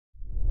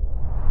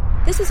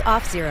This is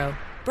OffZero,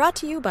 brought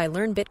to you by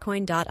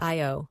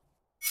LearnBitcoin.io.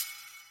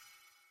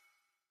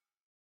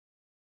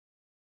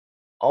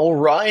 All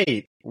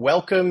right.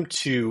 Welcome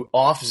to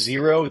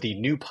OffZero, the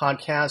new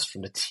podcast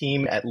from the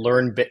team at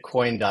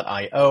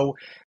LearnBitcoin.io,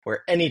 where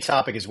any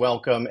topic is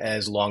welcome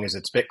as long as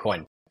it's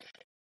Bitcoin.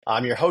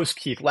 I'm your host,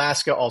 Keith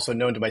Laska, also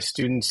known to my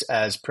students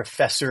as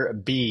Professor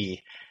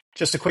B.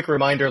 Just a quick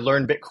reminder,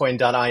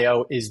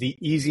 LearnBitcoin.io is the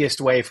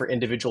easiest way for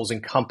individuals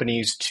and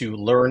companies to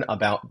learn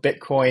about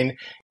Bitcoin.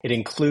 It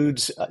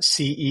includes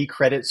CE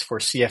credits for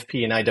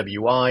CFP and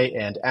IWI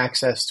and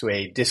access to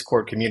a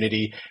Discord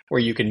community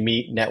where you can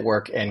meet,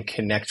 network, and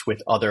connect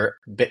with other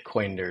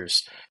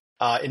Bitcoiners.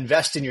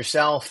 Invest in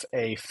yourself,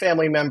 a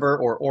family member,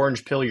 or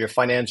orange pill your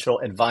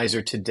financial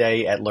advisor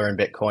today at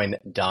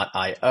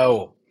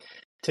LearnBitcoin.io.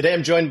 Today,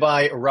 I'm joined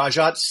by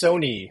Rajat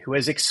Soni, who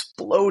has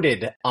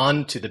exploded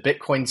onto the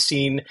Bitcoin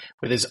scene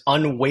with his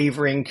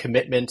unwavering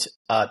commitment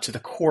to the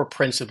core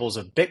principles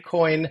of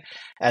Bitcoin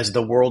as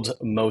the world's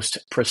most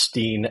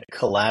pristine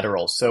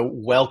collateral. So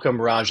welcome,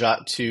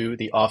 Rajat, to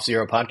the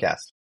OffZero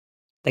podcast.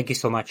 Thank you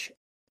so much.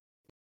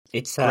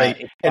 It's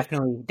Great. It's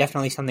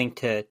definitely something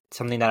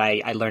that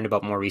I learned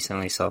about more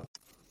recently. So,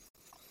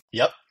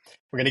 yep,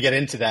 we're going to get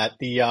into that.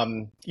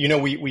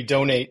 We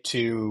donate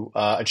to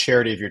a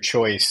charity of your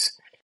choice.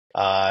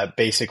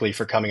 Basically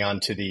for coming on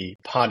to the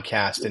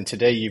podcast. And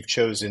today you've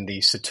chosen the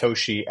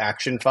Satoshi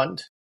Action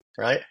Fund,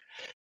 right?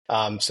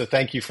 So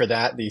thank you for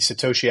that. The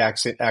Satoshi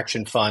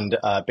Action Fund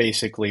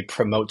basically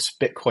promotes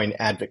Bitcoin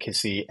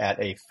advocacy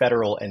at a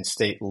federal and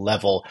state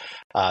level,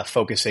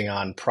 focusing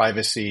on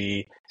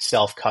privacy,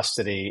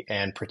 self-custody,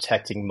 and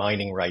protecting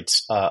mining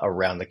rights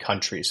around the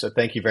country. So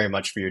thank you very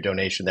much for your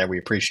donation there. We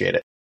appreciate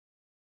it.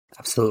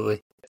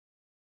 Absolutely.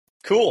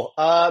 Cool.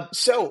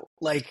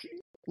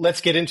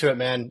 Let's get into it,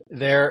 man.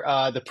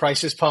 The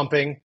price is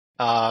pumping.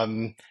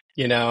 The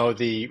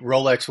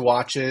Rolex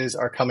watches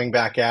are coming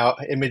back out.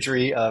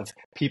 Imagery of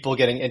people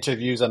getting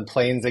interviews on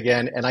planes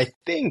again. And I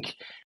think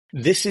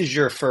this is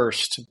your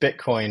first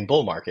Bitcoin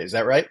bull market. Is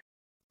that right?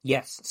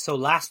 Yes. So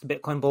last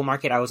Bitcoin bull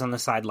market, I was on the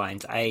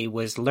sidelines. I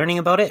was learning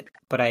about it,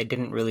 but I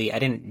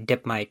didn't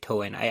dip my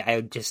toe in.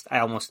 I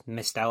almost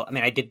missed out. I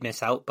mean, I did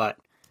miss out, but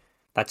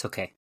that's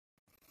okay.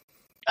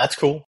 That's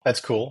cool.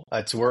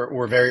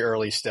 We're very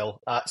early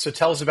still. So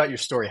tell us about your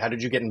story. How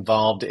did you get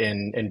involved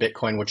in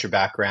Bitcoin? What's your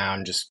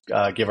background? Just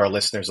give our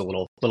listeners a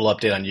little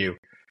update on you.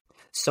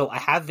 So I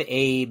have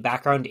a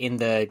background in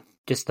the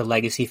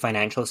legacy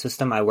financial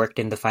system. I worked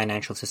in the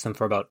financial system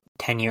for about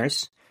 10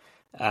 years.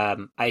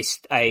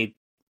 I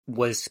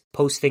was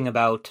posting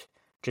about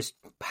just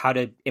how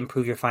to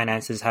improve your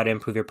finances, how to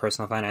improve your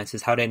personal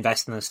finances, how to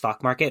invest in the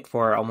stock market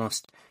for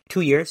almost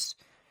 2 years.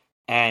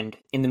 And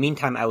in the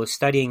meantime, I was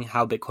studying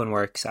how Bitcoin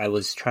works. I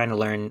was trying to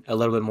learn a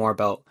little bit more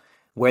about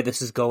where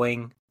this is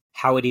going,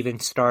 how it even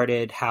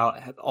started, how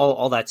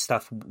all that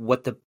stuff,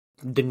 what the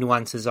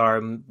nuances are,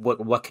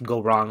 what could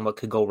go wrong, what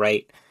could go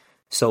right.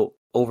 So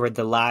over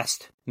the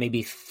last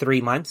maybe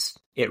 3 months,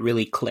 it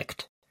really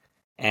clicked.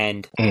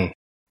 And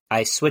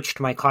I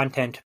switched my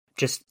content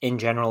just in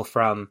general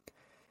from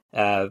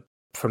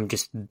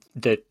just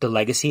the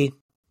legacy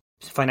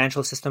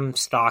financial system,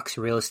 stocks,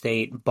 real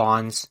estate,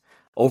 bonds,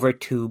 over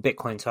to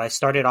Bitcoin. So I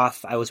started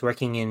off, I was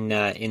working in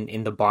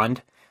the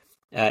bond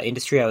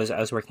industry. I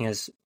was working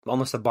as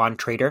almost a bond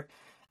trader.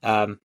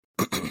 I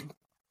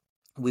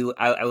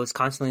was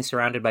constantly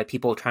surrounded by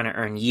people trying to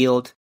earn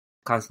yield,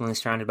 constantly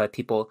surrounded by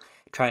people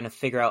trying to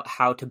figure out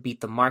how to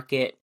beat the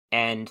market.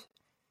 And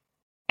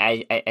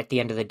at the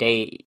end of the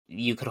day,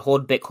 you could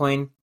hold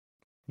Bitcoin,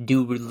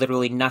 do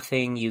literally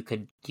nothing. You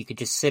could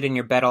just sit in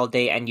your bed all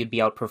day and you'd be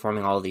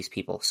outperforming all of these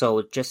people.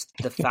 So just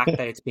the fact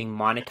that it's being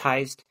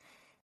monetized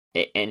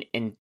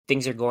and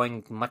things are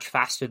going much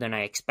faster than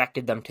I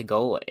expected them to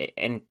go.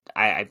 And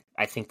I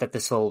think that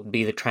this will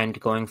be the trend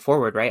going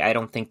forward, right? I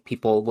don't think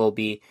people will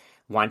be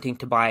wanting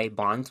to buy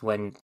bonds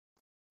when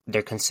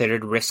they're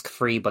considered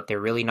risk-free, but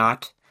they're really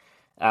not.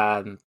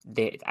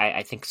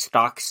 I think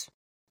stocks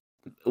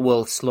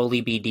will slowly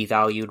be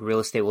devalued.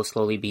 Real estate will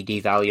slowly be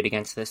devalued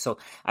against this. So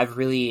I've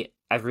really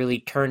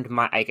turned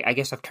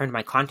I've turned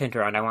my content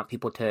around. I want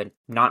people to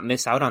not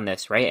miss out on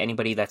this, right?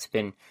 Anybody that's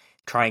been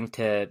trying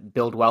to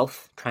build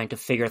wealth, trying to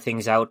figure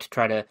things out,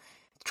 trying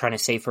to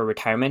save for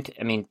retirement.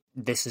 I mean,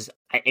 this is,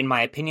 in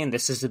my opinion,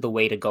 this is the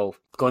way to go.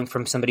 Going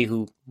from somebody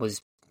who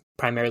was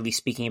primarily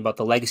speaking about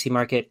the legacy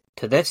market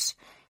to this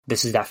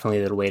is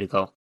definitely the way to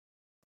go.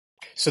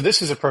 So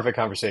this is a perfect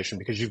conversation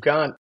because you've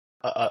got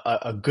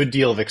a good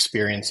deal of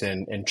experience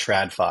in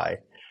TradFi.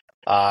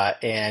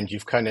 And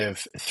you've kind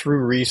of,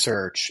 through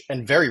research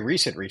and very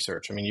recent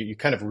research, I mean, you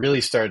kind of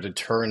really started to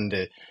turn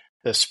the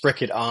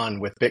spigot on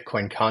with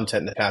Bitcoin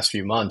content in the past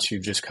few months.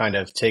 You've just kind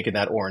of taken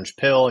that orange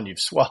pill and you've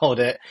swallowed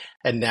it,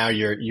 and now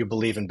you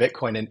believe in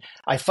Bitcoin. And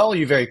I follow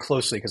you very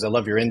closely because I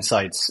love your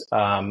insights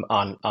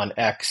on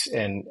X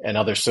and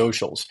other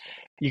socials.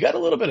 You got a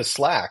little bit of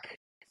slack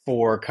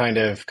for kind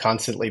of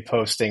constantly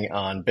posting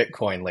on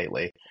Bitcoin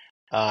lately.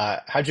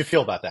 How'd you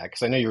feel about that?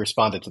 Because I know you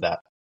responded to that.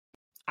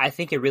 I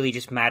think it really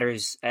just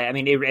matters. I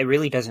mean, it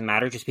really doesn't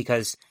matter just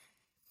because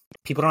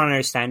people don't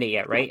understand it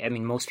yet, right? I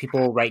mean, most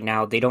people right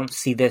now, they don't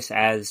see this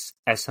as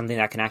something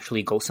that can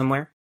actually go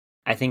somewhere.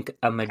 I think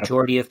a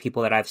majority of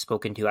people that I've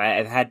spoken to,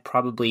 I've had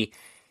probably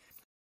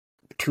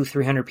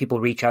 200-300 people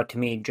reach out to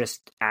me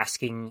just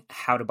asking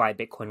how to buy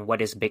Bitcoin.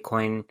 What is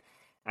Bitcoin?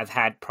 I've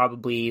had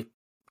probably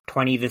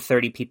 20 to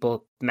 30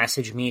 people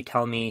message me,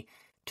 tell me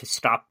to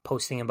stop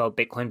posting about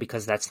Bitcoin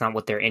because that's not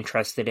what they're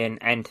interested in.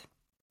 And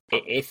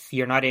if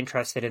you're not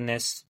interested in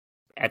this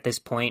at this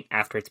point,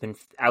 after it's been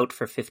out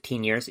for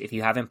 15 years, if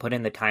you haven't put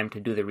in the time to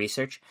do the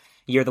research,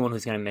 you're the one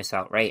who's going to miss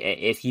out, right?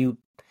 If you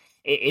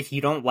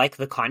don't like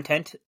the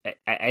content,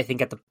 I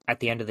think at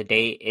the end of the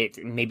day,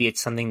 maybe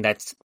it's something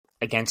that's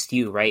against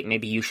you, right?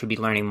 Maybe you should be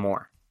learning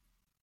more.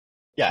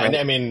 Yeah, right? and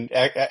I mean,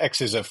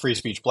 X is a free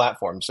speech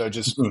platform, so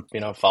just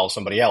follow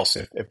somebody else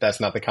if that's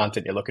not the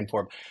content you're looking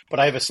for. But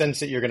I have a sense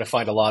that you're going to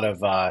find a lot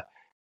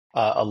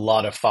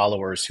of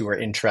followers who are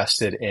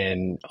interested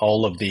in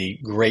all of the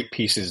great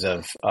pieces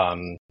of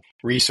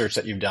research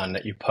that you've done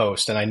that you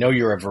post. And I know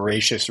you're a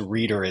voracious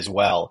reader as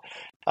well.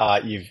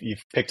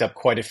 You've picked up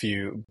quite a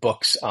few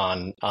books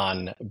on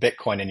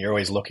Bitcoin, and you're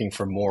always looking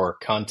for more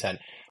content.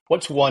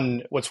 What's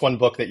one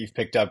book that you've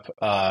picked up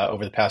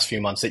over the past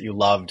few months that you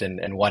loved,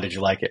 and why did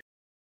you like it?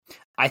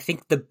 I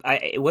think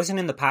it wasn't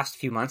in the past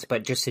few months,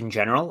 but just in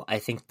general, I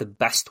think the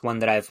best one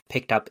that I've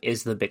picked up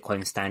is the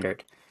Bitcoin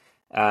Standard.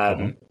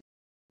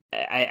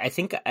 I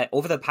think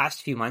over the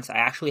past few months, I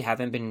actually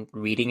haven't been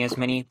reading as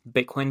many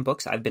Bitcoin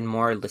books. I've been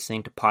more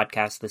listening to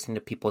podcasts, listening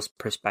to people's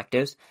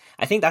perspectives.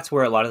 I think that's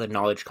where a lot of the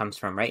knowledge comes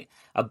from, right?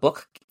 A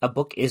book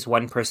is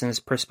one person's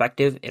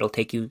perspective. It'll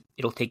take you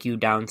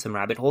down some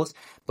rabbit holes.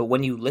 But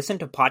when you listen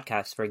to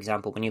podcasts, for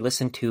example, when you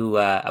listen to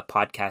a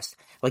podcast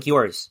like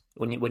yours,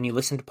 when you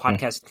listen to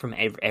podcasts from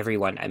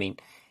everyone, I mean,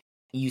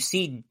 you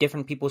see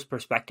different people's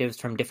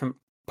perspectives from different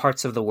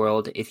parts of the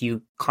world. If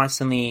you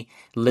constantly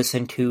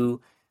listen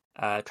to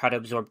try to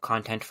absorb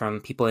content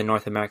from people in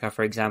North America,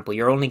 for example,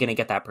 you're only going to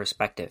get that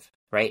perspective,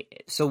 right?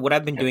 So what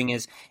I've been doing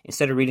is,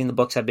 instead of reading the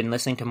books, I've been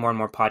listening to more and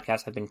more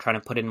podcasts. I've been trying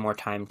to put in more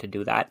time to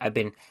do that. I've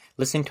been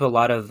listening to a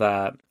lot of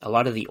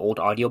the old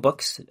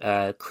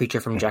audiobooks. Creature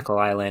from Jekyll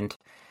Island.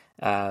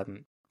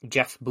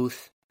 Jeff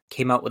Booth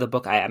came out with a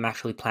book. I'm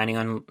actually planning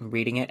on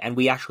reading it, and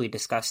we actually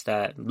discussed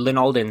Lynn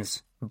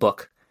Alden's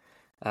book,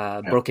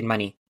 Broken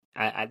Money.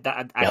 I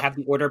have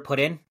the order put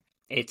in.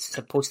 It's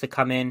supposed to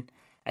come in.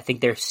 I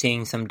think they're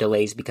seeing some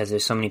delays because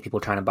there's so many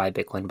people trying to buy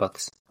Bitcoin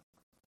books.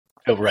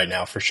 Oh, right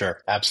now, for sure.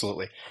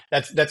 Absolutely.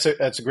 That's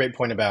a great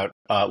point about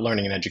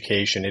learning and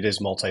education. It is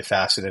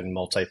multifaceted and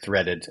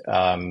multi-threaded.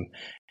 And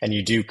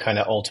you do kind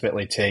of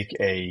ultimately take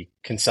a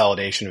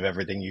consolidation of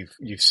everything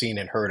you've seen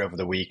and heard over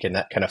the week, and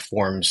that kind of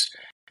forms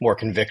more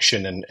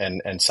conviction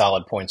and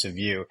solid points of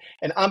view.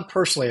 And I'm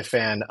personally a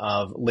fan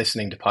of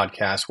listening to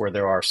podcasts where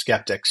there are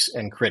skeptics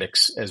and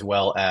critics, as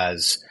well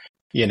as,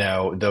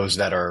 those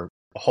that are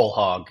whole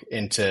hog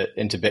into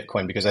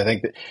Bitcoin, because I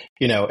think that,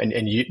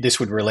 this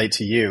would relate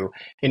to you,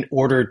 in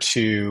order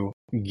to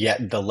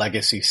get the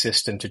legacy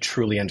system to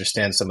truly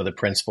understand some of the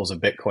principles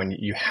of Bitcoin,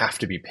 you have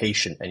to be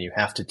patient and you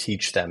have to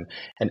teach them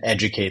and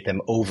educate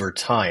them over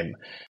time.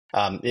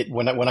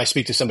 When I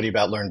speak to somebody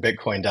about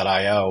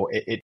learnbitcoin.io,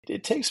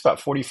 it takes about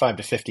 45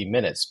 to 50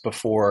 minutes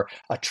before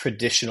a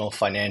traditional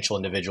financial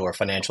individual or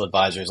financial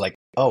advisor is like,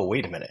 oh,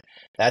 wait a minute,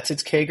 that's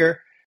its CAGR,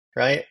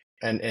 right?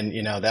 And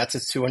that's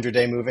its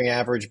 200-day moving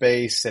average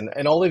base, and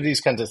all of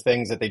these kinds of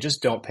things that they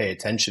just don't pay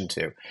attention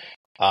to.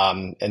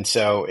 And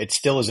so it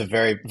still is a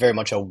very, very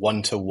much a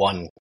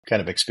one-to-one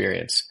kind of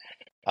experience.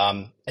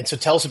 And so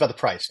tell us about the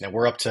price. Now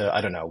we're up to,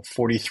 I don't know,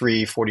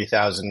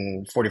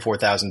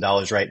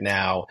 $44,000 right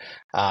now.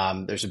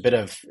 There's a bit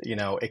of,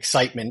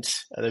 excitement.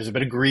 There's a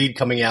bit of greed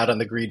coming out on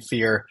the greed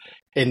fear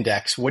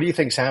index. What do you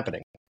think is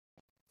happening?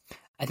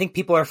 I think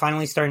people are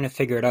finally starting to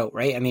figure it out,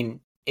 right? I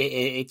mean,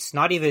 it's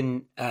not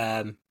even,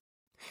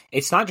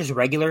 it's not just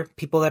regular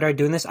people that are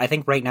doing this. I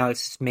think right now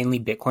it's mainly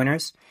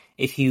Bitcoiners.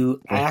 I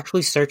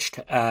actually searched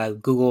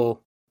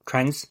Google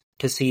Trends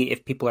to see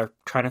if people are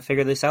trying to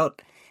figure this out.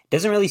 It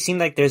doesn't really seem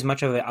like there's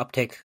much of an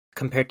uptick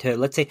compared to,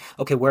 let's say,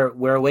 okay, we're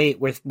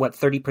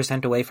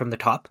 30% away from the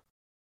top.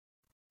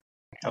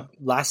 Yep.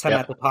 Last time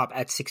at the top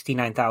at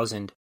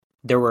 69,000,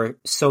 there were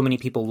so many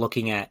people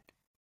looking at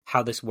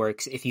how this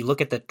works. If you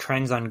look at the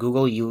trends on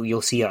Google,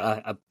 you'll see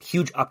a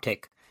huge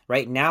uptick.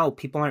 Right now,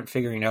 people aren't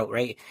figuring it out,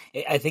 right?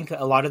 I think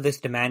a lot of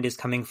this demand is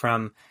coming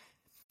from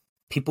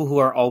people who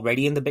are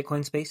already in the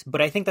Bitcoin space,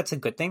 but I think that's a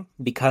good thing,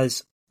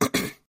 because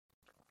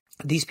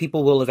these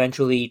people will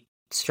eventually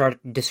start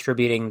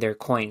distributing their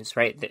coins,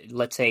 right?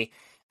 Let's say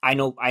I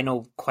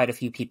know quite a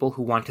few people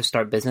who want to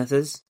start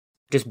businesses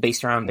just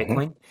based around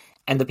Bitcoin,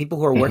 and the people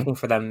who are working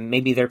for them,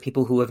 maybe they're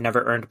people who have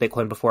never earned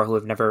Bitcoin before, who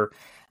have never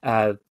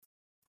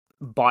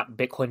bought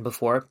Bitcoin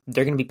before.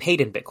 They're going to be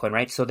paid in Bitcoin,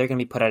 right? So they're going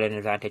to be put at an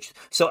advantage.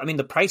 So, I mean,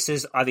 the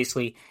prices,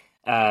 obviously,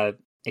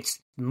 it's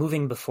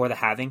moving before the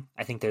halving.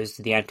 I think there's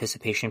the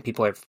anticipation.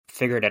 People have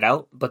figured it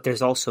out, but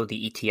there's also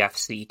the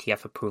ETFs, the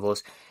ETF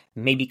approvals,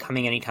 maybe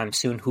coming anytime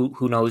soon.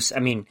 Who knows? I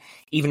mean,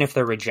 even if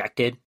they're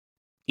rejected,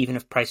 even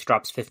if price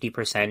drops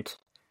 50%,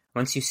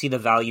 once you see the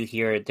value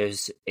here, it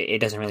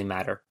doesn't really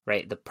matter,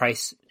 right? The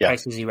price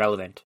is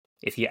irrelevant.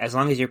 As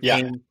long as you're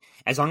paying,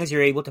 as long as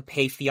you're able to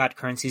pay fiat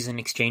currencies in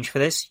exchange for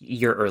this,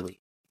 you're early.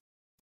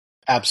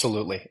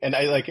 Absolutely. And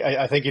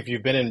I think if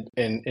you've been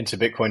into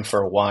Bitcoin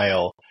for a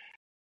while,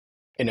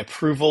 an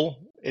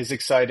approval is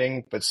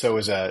exciting, but so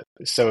is a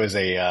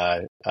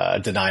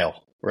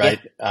denial, right?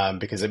 Yeah.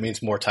 Because it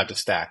means more time to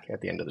stack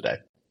at the end of the day.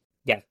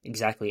 Yeah,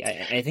 exactly.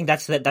 I think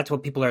that's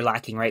what people are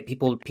lacking, right?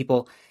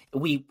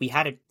 We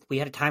had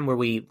a time where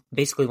we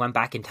basically went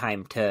back in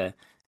time to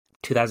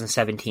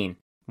 2017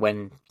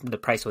 when the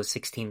price was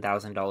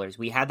 $16,000.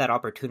 We had that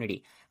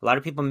opportunity. A lot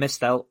of people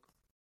missed out,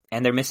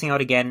 and they're missing out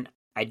again.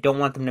 I don't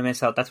want them to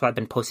miss out. That's why I've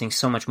been posting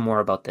so much more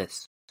about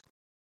this.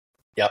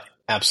 Yep,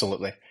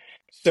 absolutely.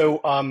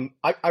 So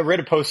I read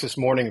a post this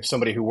morning of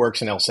somebody who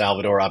works in El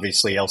Salvador.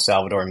 Obviously, El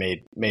Salvador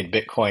made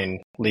Bitcoin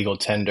legal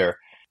tender.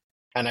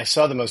 And I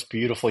saw the most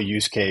beautiful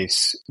use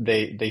case.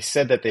 They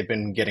said that they've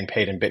been getting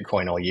paid in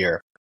Bitcoin all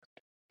year.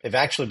 They've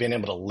actually been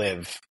able to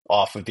live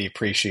off of the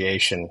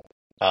appreciation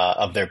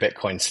of their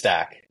Bitcoin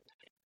stack.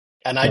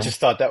 And I just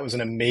thought that was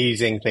an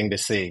amazing thing to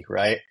see,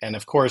 right? And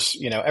of course,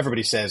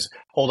 everybody says,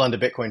 hold on to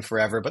Bitcoin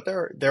forever, but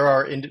there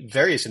are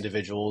various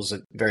individuals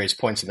at various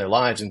points in their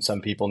lives, and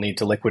some people need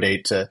to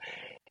liquidate to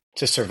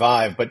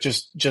survive. But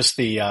just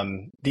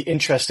the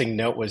interesting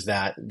note was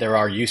that there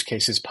are use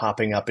cases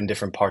popping up in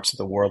different parts of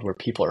the world where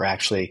people are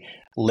actually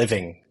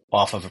living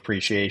off of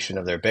appreciation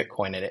of their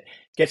Bitcoin. And it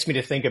gets me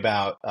to think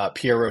about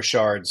Pierre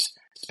Rochard's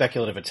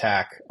Speculative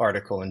Attack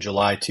article in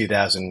July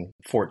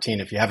 2014.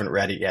 If you haven't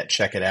read it yet,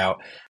 check it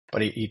out.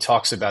 But he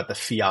talks about the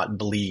fiat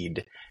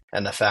bleed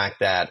and the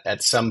fact that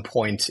at some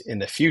point in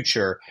the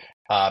future,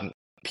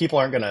 people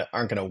aren't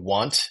gonna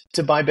want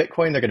to buy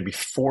Bitcoin. They're going to be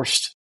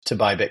forced to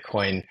buy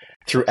Bitcoin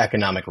through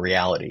economic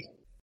reality.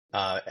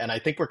 And I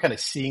think we're kind of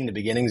seeing the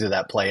beginnings of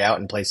that play out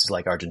in places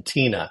like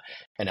Argentina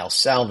and El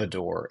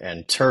Salvador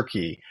and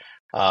Turkey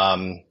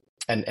and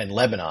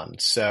Lebanon.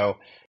 So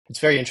it's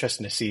very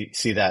interesting to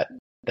see that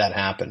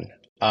happen.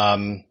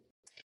 And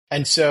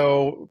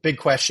so, big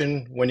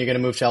question: when are you going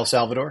to move to El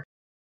Salvador?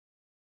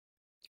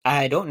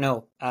 I don't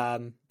know,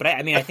 but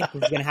I think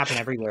it's going to happen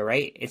everywhere,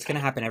 right? It's going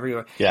to happen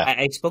everywhere. Yeah.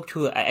 I spoke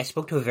to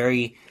a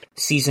very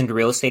seasoned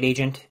real estate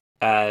agent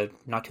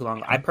not too long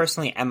ago. I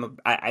personally am.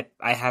 I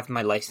have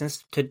my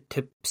license to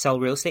sell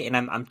real estate, and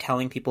I'm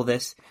telling people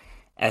this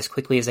as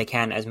quickly as I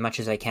can, as much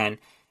as I can.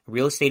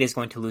 Real estate is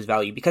going to lose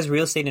value because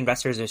real estate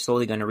investors are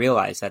slowly going to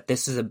realize that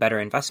this is a better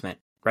investment,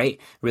 right?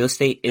 Real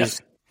estate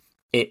is.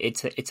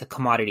 It's a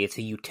commodity.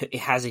 It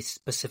has a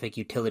specific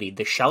utility.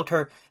 The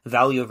shelter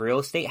value of real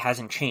estate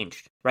hasn't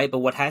changed, right? But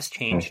what has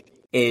changed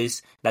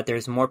is that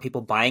there's more people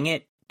buying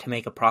it to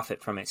make a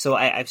profit from it. So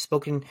I've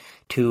spoken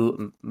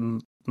to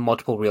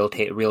multiple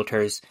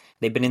realtors.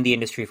 They've been in the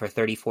industry for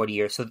 30, 40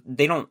 years. So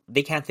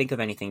they can't think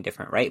of anything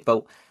different, right?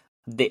 But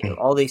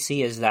all they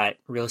see is that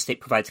real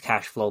estate provides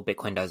cash flow.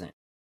 Bitcoin doesn't,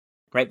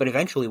 right? But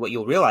eventually what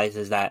you'll realize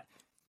is that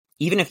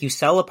even if you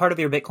sell a part of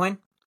your Bitcoin,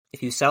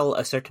 if you sell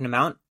a certain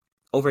amount,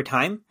 over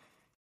time,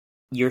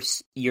 your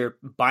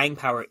buying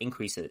power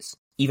increases,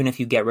 even if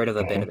you get rid of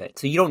a bit of it.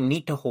 So you don't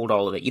need to hold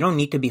all of it. You don't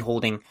need to be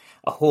holding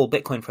a whole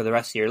Bitcoin for the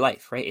rest of your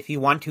life, right? If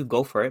you want to,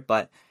 go for it.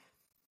 But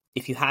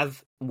if you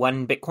have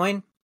one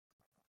Bitcoin,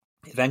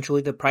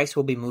 eventually the price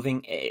will be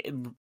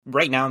moving.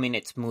 Right now,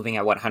 it's moving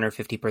at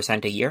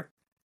 150% a year.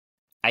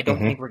 I don't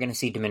think we're going to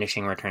see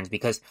diminishing returns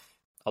because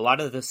a lot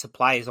of the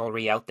supply is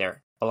already out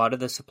there. A lot of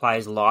the supply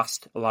is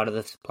lost. A lot of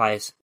the supply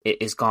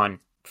is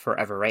gone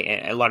forever, right?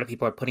 And a lot of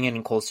people are putting it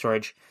in cold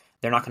storage.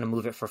 They're not going to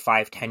move it for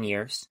 5-10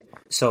 years.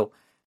 So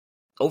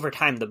over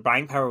time, the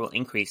buying power will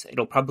increase.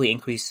 It'll probably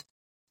increase.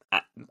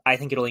 I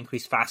think it'll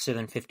increase faster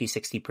than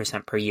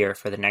 50-60% per year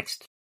for the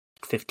next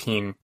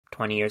 15-20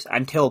 years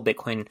until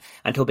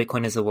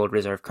Bitcoin is the world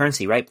reserve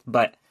currency, right?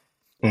 But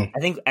I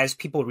think as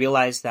people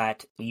realize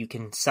that you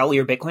can sell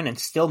your Bitcoin and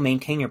still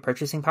maintain your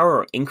purchasing power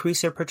or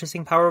increase your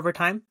purchasing power over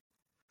time,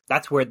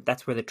 that's where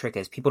the trick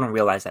is. People don't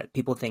realize that.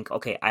 People think,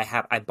 okay,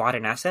 I bought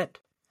an asset.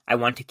 I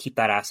want to keep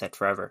that asset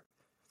forever.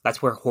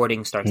 That's where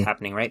hoarding starts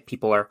happening, right?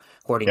 People are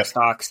hoarding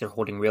stocks, they're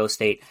hoarding real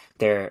estate,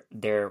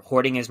 they're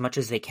hoarding as much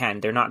as they can.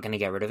 They're not going to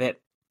get rid of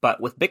it. But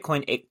with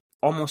Bitcoin, it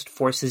almost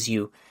forces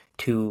you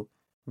to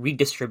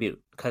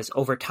redistribute because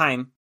over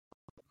time,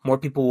 more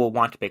people will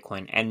want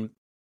Bitcoin and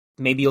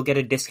maybe you'll get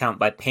a discount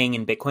by paying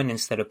in Bitcoin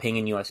instead of paying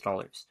in US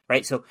dollars,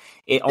 right? So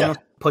it almost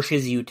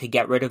pushes you to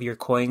get rid of your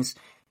coins,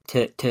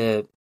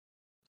 to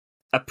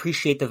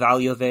appreciate the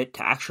value of it,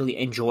 to actually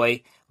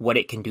enjoy what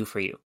it can do for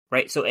you,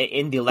 right? So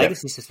in the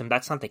legacy system,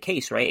 that's not the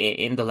case, right?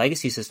 In the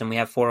legacy system, we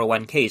have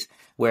 401ks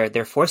where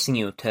they're forcing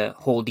you to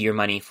hold your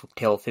money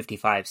till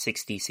 55,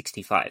 60,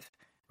 65,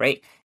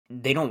 right?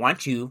 They don't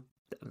want you,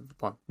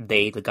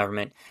 the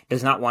government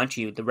does not want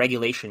you, the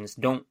regulations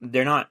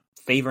they're not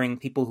favoring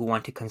people who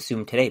want to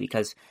consume today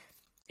because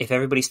if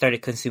everybody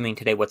started consuming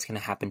today, what's going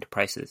to happen to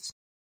prices,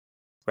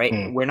 right?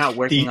 We're not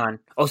working on...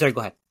 Oh, sorry,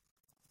 go ahead.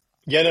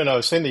 Yeah, no. I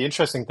was saying the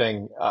interesting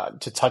thing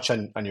to touch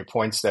on your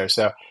points there.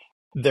 So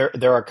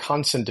there are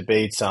constant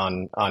debates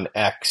on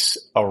X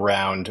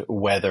around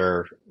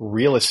whether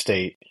real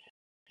estate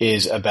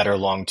is a better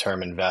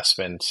long-term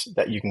investment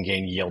that you can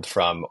gain yield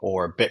from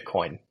or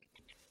Bitcoin.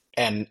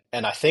 And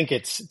I think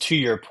it's, to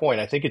your point,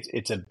 I think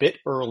it's a bit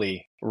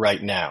early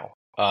right now.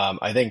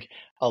 I think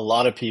a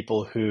lot of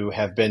people who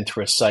have been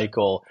through a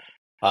cycle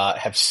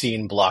have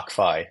seen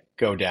BlockFi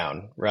go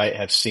down, right?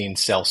 Have seen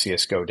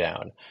Celsius go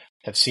down,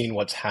 have seen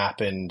what's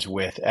happened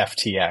with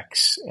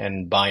FTX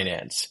and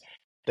Binance.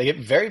 They get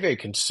very, very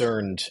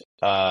concerned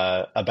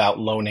about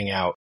loaning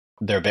out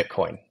their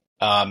Bitcoin.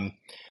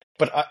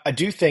 But I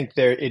do think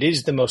it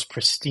is the most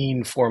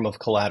pristine form of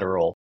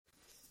collateral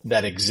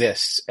that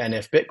exists. And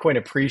if Bitcoin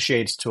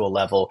appreciates to a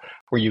level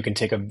where you can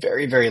take a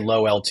very, very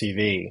low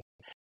LTV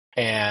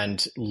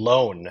and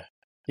loan,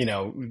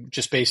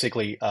 just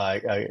basically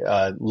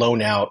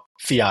loan out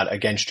fiat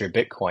against your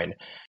Bitcoin,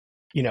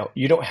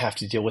 you don't have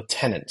to deal with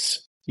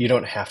tenants. You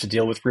don't have to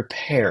deal with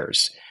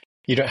repairs.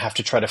 You don't have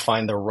to try to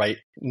find the right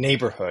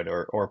neighborhood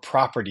or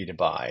property to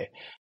buy.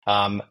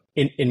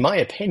 In my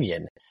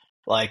opinion,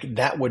 like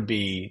that would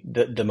be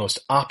the most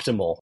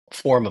optimal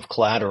form of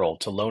collateral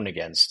to loan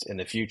against in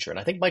the future. And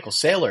I think Michael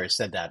Saylor has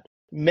said that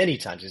many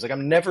times. He's like,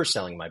 I'm never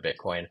selling my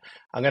Bitcoin.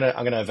 I'm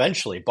gonna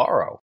eventually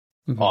borrow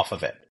off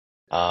of it.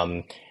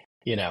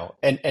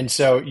 And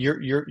so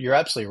you're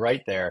absolutely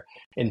right there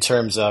in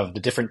terms of the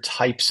different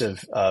types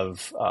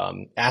of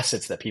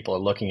assets that people are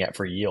looking at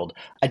for yield.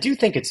 I do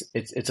think it's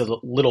a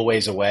little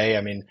ways away.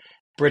 I mean,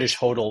 British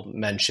Hodel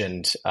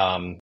mentioned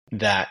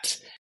that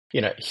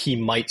he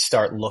might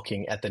start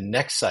looking at the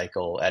next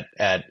cycle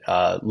at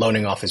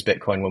loaning off his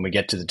Bitcoin when we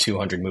get to the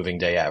 200 moving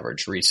day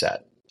average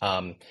reset.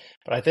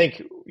 But I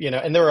think,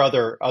 and there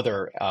are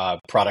other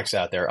products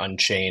out there.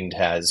 Unchained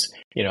has,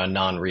 a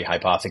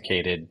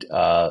non-rehypothecated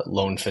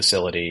loan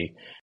facility,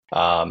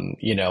 and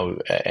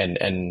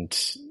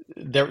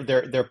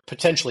there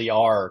potentially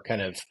are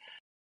kind of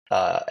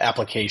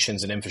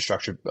applications and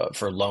infrastructure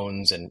for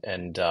loans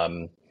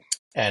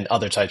and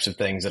other types of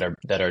things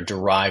that are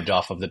derived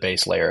off of the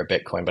base layer of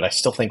Bitcoin. But I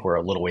still think we're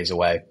a little ways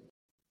away.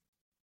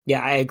 Yeah,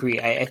 I agree.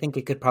 I think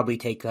it could probably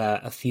take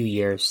a few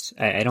years.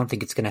 I don't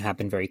think it's going to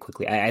happen very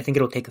quickly. I think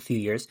it'll take a few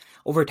years.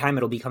 Over time,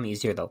 it'll become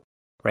easier, though,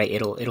 right?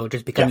 It'll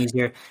just become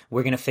easier.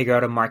 We're going to figure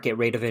out a market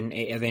rate of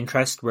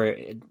interest where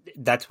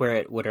that's where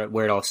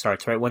it all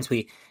starts,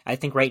 right? I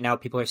think right now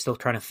people are still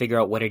trying to figure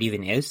out what it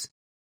even is.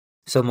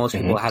 So most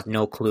people have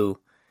no clue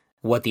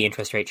what the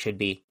interest rate should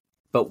be.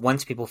 But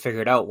once people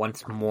figure it out,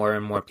 once more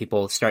and more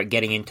people start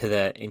getting into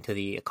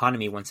the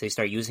economy, once they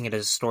start using it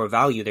as a store of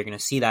value, they're going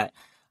to see that,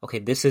 okay,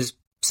 this is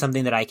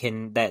something that I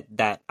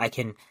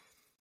can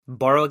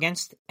borrow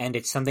against, and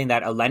it's something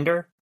that a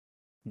lender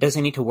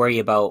doesn't need to worry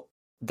about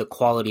the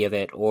quality of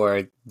it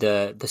or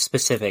the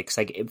specifics.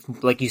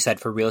 Like you said,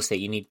 for real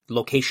estate,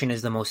 location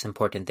is the most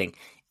important thing.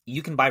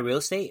 You can buy real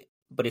estate,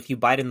 but if you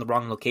buy it in the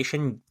wrong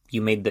location,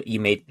 you made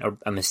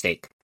a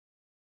mistake.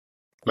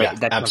 Right? Yeah,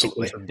 that's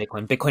absolutely. Not the case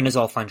with Bitcoin. Bitcoin is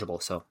all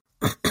fungible, so.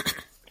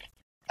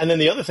 And then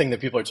the other thing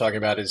that people are talking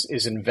about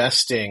is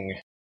investing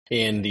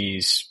in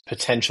these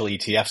potential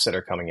ETFs that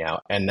are coming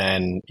out, and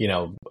then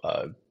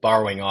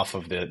borrowing off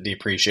of the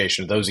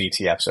appreciation of those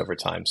ETFs over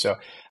time. So,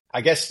 I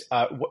guess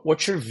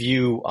what's your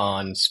view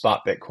on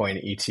spot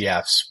Bitcoin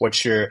ETFs?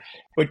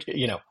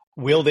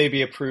 Will they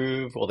be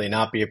approved? Will they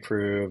not be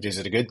approved? Is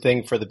it a good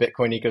thing for the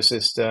Bitcoin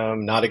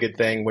ecosystem? Not a good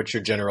thing? What's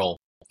your general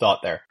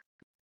thought there?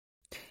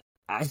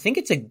 I think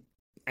it's a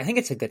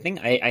good thing.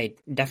 I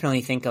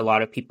definitely think a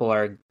lot of people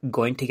are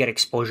going to get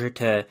exposure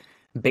to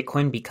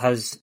Bitcoin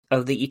because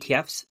of the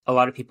ETFs. A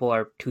lot of people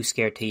are too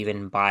scared to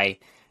even buy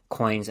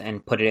coins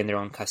and put it in their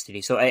own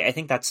custody. So I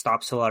think that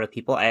stops a lot of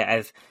people.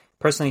 I've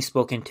personally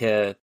spoken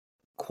to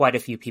quite a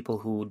few people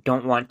who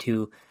don't want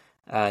to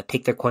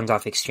take their coins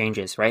off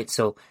exchanges, right?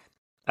 So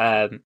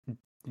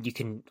you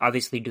can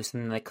obviously do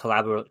something like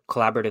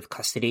collaborative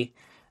custody.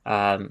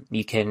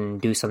 You can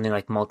do something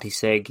like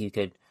multi-sig. You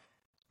could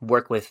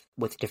work with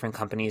different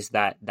companies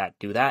that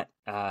do that.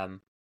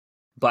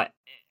 But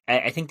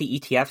I think the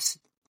ETFs,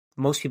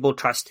 most people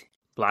trust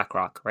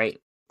BlackRock, right?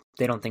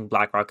 They don't think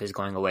BlackRock is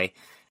going away.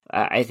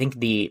 I think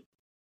the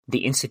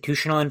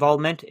institutional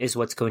involvement is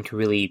what's going to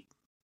really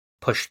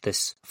push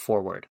this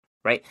forward,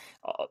 right?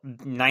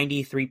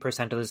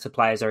 93% of the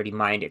supply is already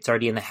mined. It's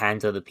already in the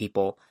hands of the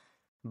people.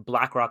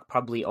 BlackRock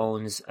probably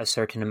owns a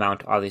certain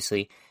amount,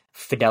 obviously.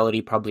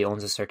 Fidelity probably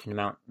owns a certain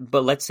amount.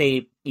 But let's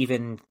say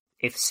even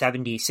if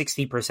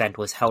 60%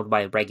 was held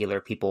by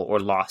regular people or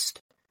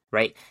lost,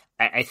 right?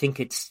 I think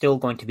it's still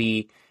going to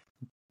be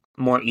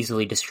more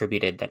easily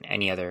distributed than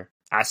any other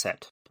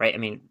asset, right? I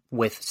mean,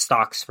 with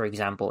stocks, for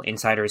example,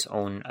 insiders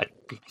own a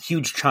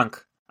huge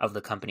chunk of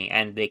the company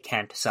and they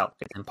can't sell.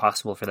 It's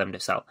impossible for them to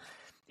sell.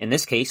 In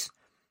this case,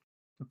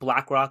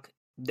 BlackRock,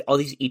 all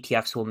these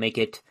ETFs will make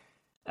it,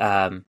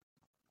 they'll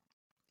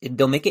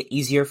make it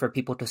easier for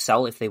people to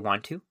sell if they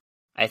want to.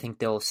 I think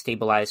they'll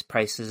stabilize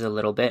prices a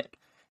little bit.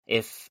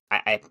 If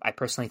I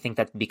personally think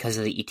that because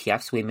of the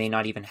ETFs, we may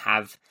not even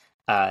have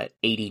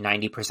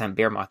 80-90%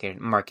 bear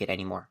market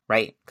anymore,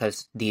 right?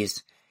 Because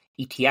these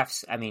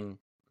ETFs, I mean,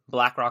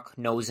 BlackRock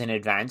knows in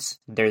advance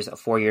there's a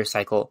 4-year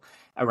cycle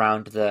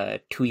around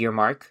the 2-year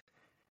mark.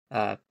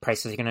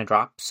 Prices are going to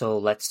drop, so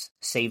let's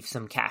save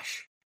some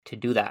cash to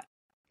do that.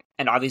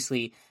 And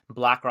obviously,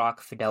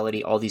 BlackRock,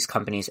 Fidelity, all these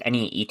companies,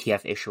 any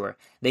ETF issuer,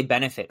 they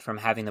benefit from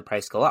having the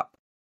price go up,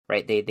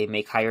 right? They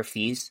make higher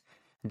fees.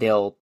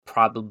 They'll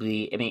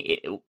probably,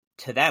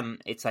 to them,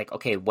 it's like,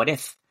 okay, what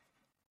if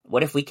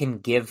we can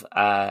give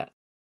a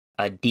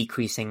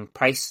decreasing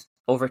price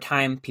over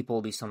time? People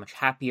will be so much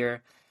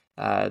happier.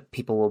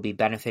 People will be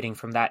benefiting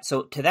from that.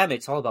 So to them,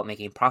 it's all about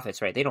making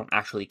profits, right? They don't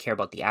actually care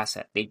about the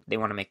asset. They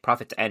want to make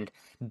profits. And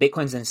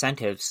Bitcoin's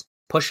incentives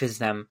pushes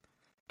them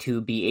to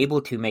be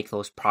able to make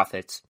those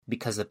profits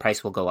because the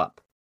price will go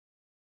up,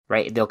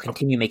 right? They'll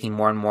continue making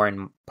more and more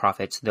in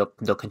profits.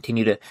 They'll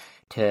continue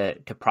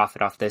to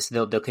profit off this.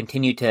 They'll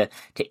continue to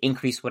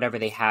increase whatever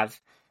they have.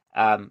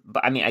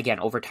 But I mean, again,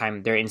 over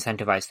time, they're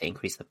incentivized to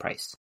increase the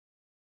price.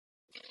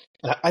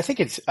 I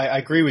think I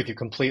agree with you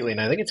completely,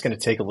 and I think it's going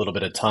to take a little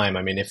bit of time.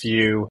 I mean, if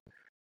you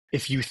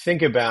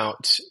think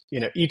about,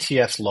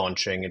 ETFs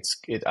launching,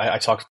 I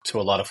talk to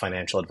a lot of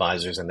financial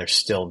advisors, and they're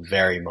still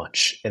very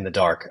much in the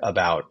dark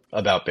about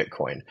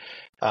Bitcoin.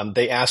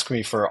 They ask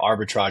me for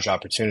arbitrage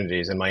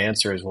opportunities, and my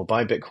answer is, well,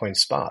 buy Bitcoin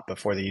spot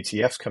before the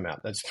ETFs come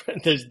out. That's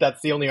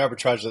the only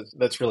arbitrage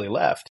that's really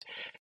left.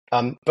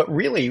 But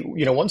really,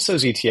 once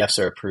those ETFs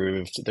are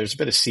approved, there's a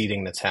bit of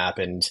seeding that's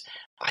happened.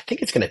 I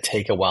think it's going to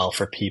take a while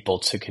for people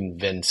to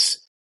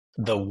convince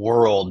the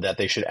world that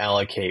they should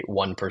allocate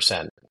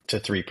 1% to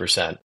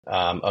 3%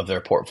 of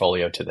their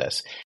portfolio to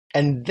this.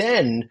 And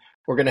then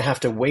we're going to have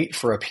to wait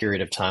for a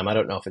period of time. I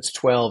don't know if it's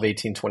 12,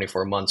 18,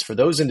 24 months for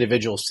those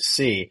individuals to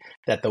see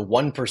that the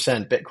 1%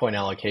 Bitcoin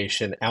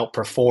allocation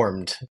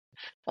outperformed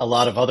a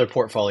lot of other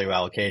portfolio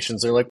allocations.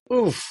 They're like,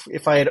 oof,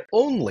 if I had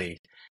only,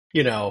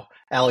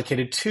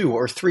 allocated 2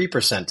 or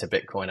 3% to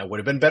Bitcoin, I would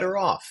have been better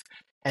off.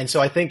 And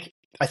so I think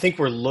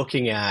we're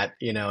looking at,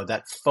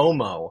 that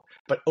FOMO,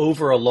 but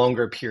over a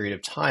longer period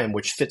of time,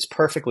 which fits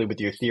perfectly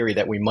with your theory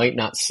that we might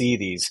not see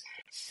these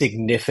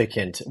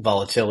significant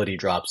volatility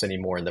drops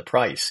anymore in the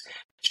price.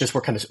 It's just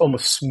we're kind of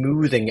almost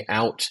smoothing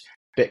out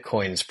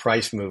Bitcoin's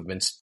price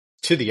movements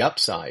to the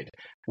upside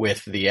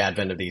with the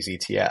advent of these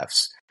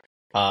ETFs.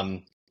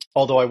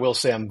 Although I will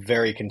say I'm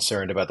very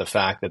concerned about the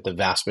fact that the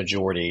vast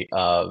majority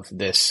of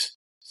this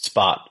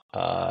spot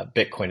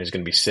Bitcoin is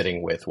going to be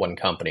sitting with one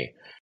company.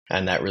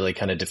 And that really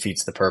kind of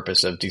defeats the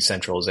purpose of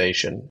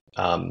decentralization.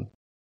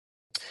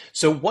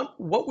 So what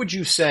would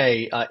you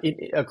say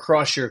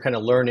across your kind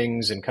of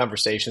learnings and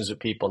conversations with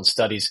people and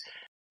studies,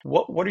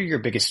 what are your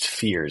biggest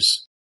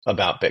fears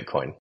about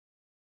Bitcoin?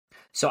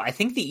 So I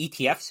think the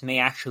ETFs may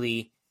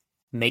actually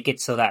make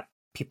it so that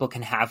people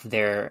can have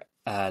their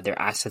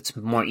assets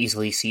more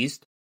easily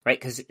seized, right?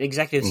 Because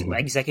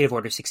Executive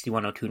Order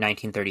 6102,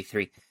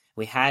 1933,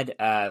 we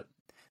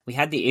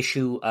had the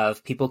issue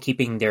of people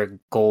keeping their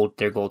gold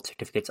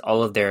certificates,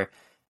 all of their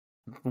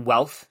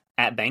wealth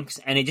at banks,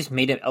 and it just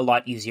made it a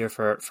lot easier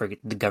for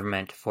the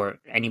government, for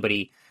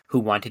anybody who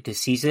wanted to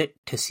seize it,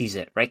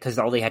 right? Because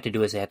all they had to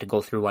do is they had to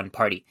go through one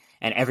party,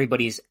 and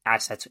everybody's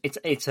assets,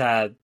 it's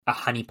a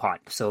honeypot.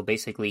 So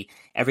basically,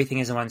 everything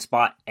is in one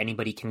spot.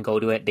 Anybody can go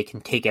to it. They can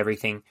take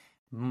everything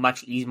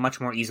much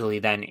more easily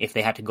than if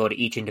they had to go to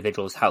each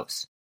individual's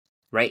house,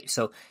 right?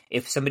 So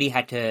if somebody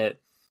had to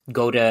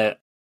go to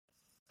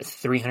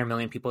 300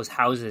 million people's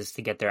houses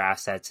to get their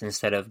assets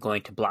instead of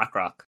going to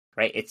BlackRock,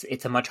 right?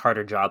 It's a much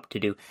harder job to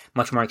do,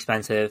 much more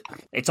expensive.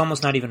 It's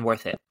almost not even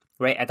worth it,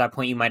 right? At that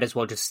point, you might as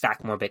well just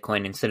stack more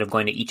Bitcoin instead of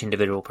going to each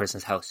individual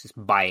person's house. Just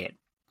buy it,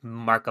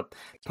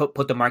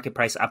 put the market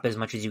price up as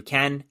much as you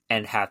can,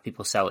 and have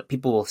people sell it.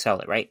 People will sell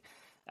it, right?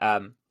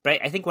 But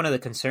I think one of the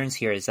concerns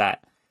here is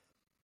that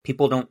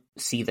people don't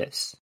see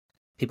this.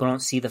 People don't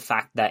see the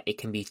fact that it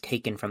can be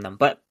taken from them.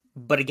 But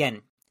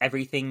again,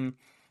 everything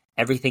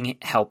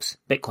helps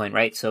Bitcoin,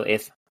 right? So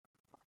if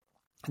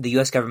the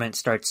U.S. government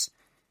starts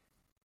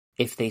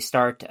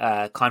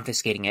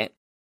confiscating it,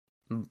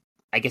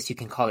 I guess you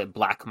can call it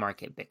black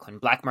market Bitcoin.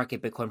 Black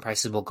market Bitcoin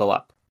prices will go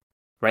up,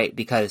 right?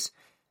 Because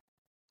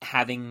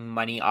having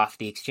money off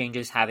the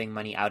exchanges, having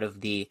money out of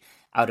the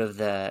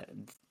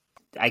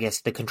I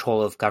guess the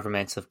control of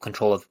governments, of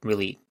control of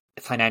really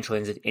financial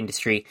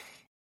industry,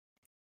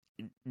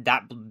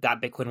 that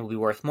Bitcoin will be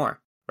worth more,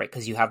 right?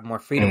 Because you have more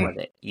freedom with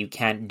it. You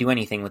can't do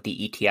anything with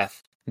the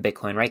ETF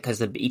Bitcoin, right? Because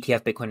the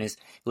ETF Bitcoin is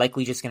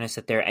likely just going to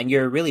sit there, and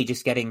you're really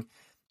just getting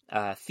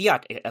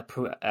fiat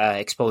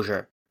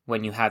exposure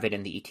when you have it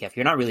in the ETF.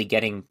 You're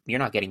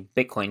not getting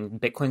Bitcoin.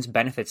 Bitcoin's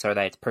benefits are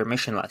that it's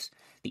permissionless.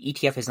 The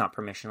ETF is not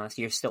permissionless.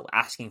 You're still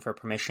asking for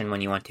permission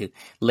when you want to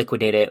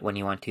liquidate it, when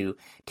you want to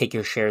take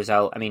your shares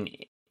out. I mean,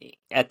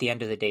 at the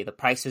end of the day, the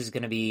price is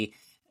going to be,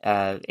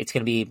 it's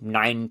going to be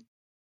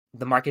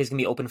the market is going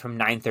to be open from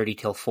 9:30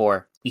 till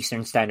 4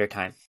 Eastern Standard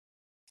Time.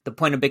 The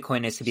point of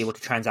Bitcoin is to be able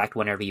to transact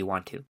whenever you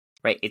want to,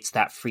 right? It's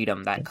that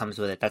freedom that comes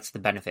with it. That's the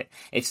benefit.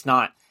 It's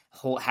not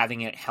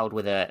having it held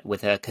with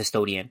a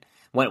custodian.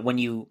 When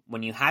you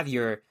have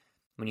your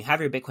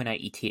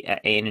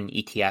Bitcoin in an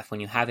ETF,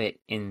 when you have it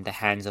in the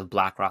hands of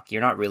BlackRock,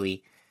 you're not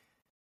really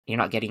you're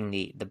not getting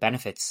the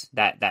benefits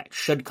that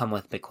should come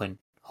with Bitcoin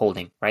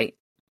holding, right?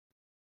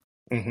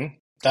 Mm-hmm.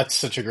 That's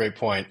such a great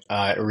point.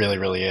 It really,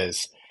 really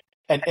is.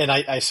 And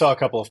I saw a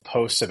couple of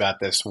posts about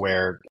this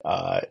where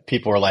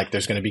people were like,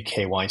 there's going to be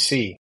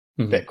KYC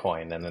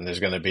Bitcoin, and then there's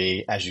going to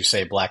be, as you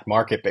say, black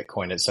market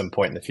Bitcoin at some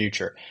point in the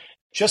future.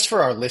 Just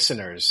for our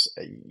listeners,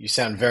 you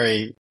sound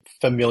very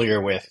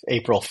familiar with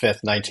April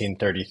 5th,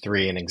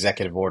 1933 and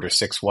Executive Order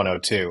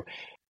 6102.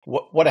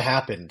 What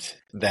happened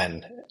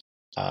then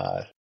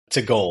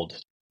to gold?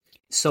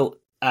 So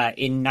from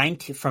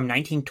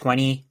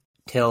 1920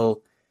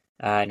 till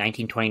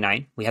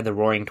 1929, we had the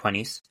Roaring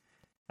Twenties.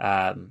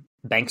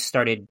 Banks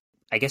started,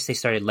 I guess they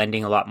started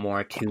lending a lot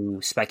more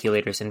to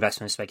speculators,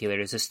 investment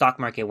speculators. The stock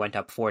market went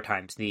up 4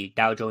 times. The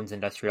Dow Jones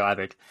Industrial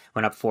Average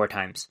went up 4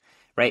 times,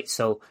 right?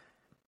 So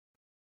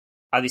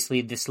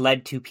obviously this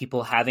led to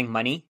people having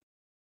money.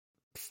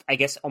 I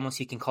guess almost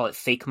you can call it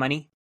fake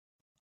money,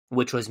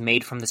 which was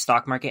made from the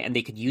stock market, and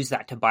they could use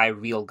that to buy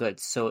real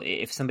goods. So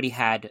if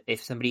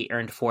somebody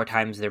earned 4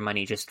 times their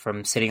money just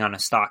from sitting on a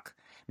stock,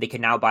 they can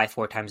now buy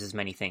 4 times as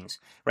many things,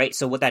 right?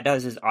 So what that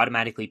does is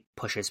automatically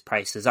pushes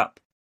prices up,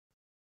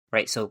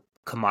 right? So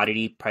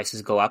commodity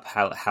prices go up,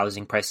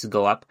 housing prices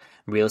go up,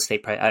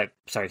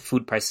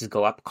 food prices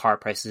go up, car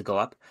prices go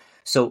up.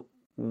 So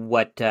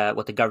what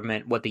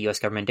the U.S.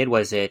 government did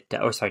was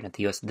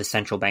the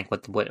central bank.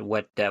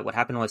 What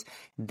happened was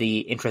the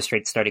interest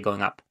rates started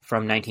going up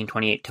from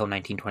 1928 till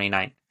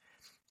 1929.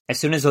 As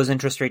soon as those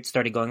interest rates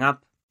started going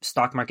up,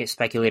 stock market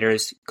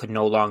speculators could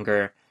no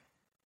longer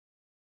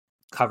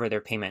cover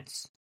their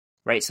payments,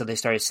 right? So they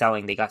started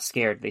selling. They got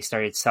scared. They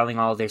started selling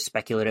all their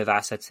speculative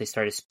assets. They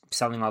started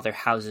selling all their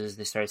houses.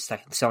 They started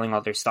selling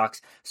all their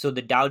stocks. So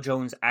the Dow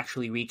Jones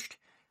actually reached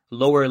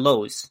lower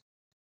lows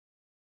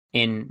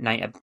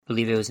I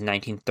believe it was in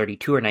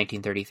 1932 or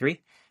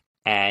 1933,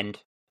 and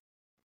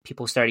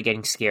people started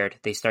getting scared.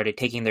 They started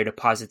taking their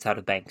deposits out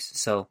of banks.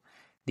 So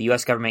the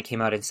U.S. government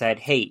came out and said,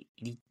 "Hey,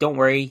 don't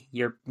worry,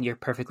 you're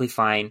perfectly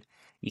fine.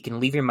 You can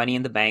leave your money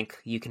in the bank.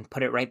 You can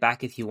put it right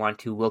back if you want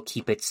to. We'll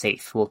keep it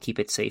safe. We'll keep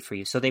it safe for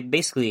you." So they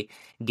basically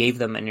gave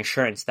them an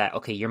assurance that,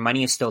 okay, your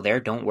money is still there.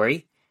 Don't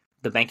worry,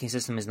 the banking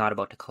system is not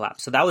about to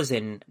collapse. So that was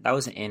in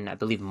I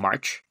believe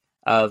March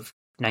of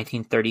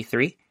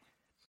 1933.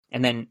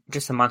 And then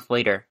just a month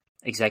later,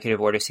 Executive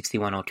Order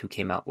 6102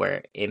 came out,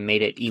 where it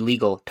made it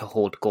illegal to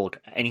hold gold,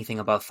 anything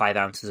above 5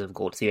 ounces of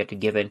gold. So you had to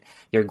give in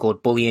your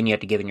gold bullion, you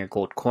had to give in your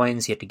gold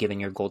coins, you had to give in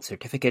your gold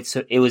certificates.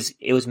 So it was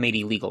made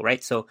illegal,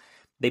 right? So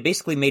they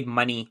basically made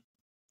money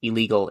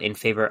illegal in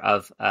favor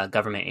of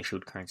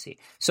government-issued currency.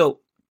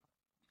 So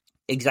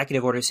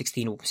Executive Order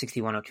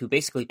 6102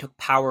 basically took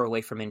power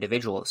away from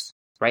individuals,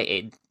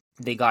 right?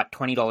 They got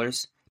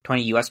 $20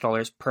 US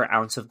dollars per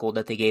ounce of gold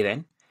that they gave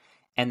in.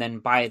 And then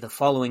by the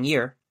following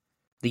year,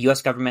 the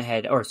U.S. government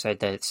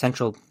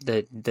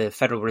the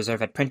Federal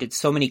Reserve had printed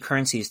so many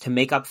currencies to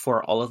make up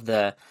for all of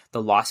the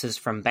losses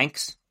from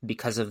banks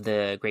because of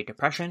the Great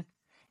Depression.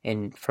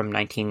 And from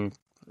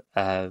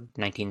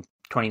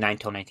 1929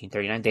 till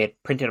 1939, they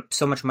had printed up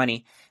so much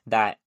money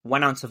that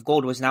 1 ounce of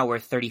gold was now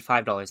worth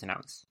 $35 an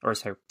ounce,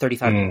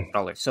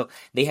 $35. So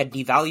they had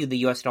devalued the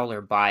U.S. dollar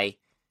by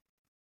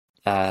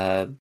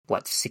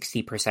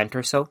 60%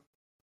 or so,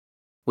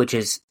 which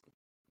is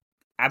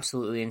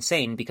absolutely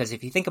insane, because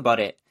if you think about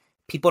it,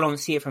 people don't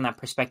see it from that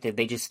perspective.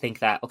 They just think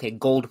that, okay,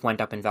 gold went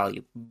up in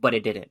value, but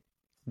it didn't.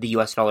 The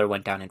US dollar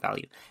went down in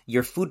value.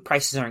 Your food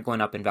prices aren't going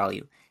up in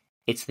value.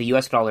 It's the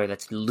US dollar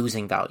that's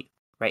losing value,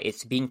 right?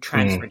 It's being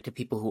transferred to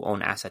people who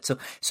own assets.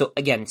 So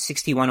again,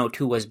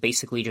 6102 was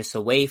basically just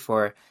a way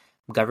for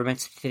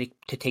governments to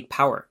take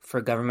power,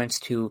 for governments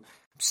to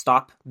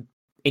stop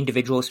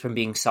individuals from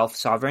being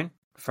self-sovereign,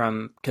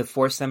 to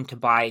force them to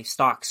buy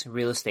stocks,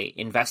 real estate,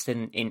 invest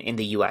in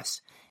the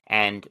US,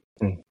 and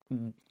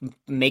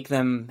make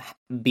them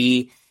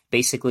be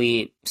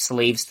basically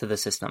slaves to the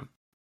system.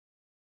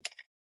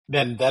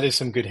 Ben, that is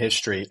some good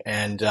history.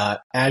 And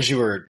as you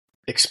were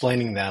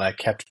explaining that, I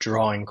kept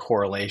drawing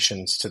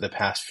correlations to the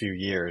past few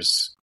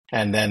years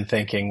and then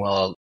thinking,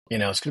 well,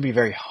 it's going to be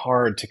very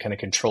hard to kind of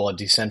control a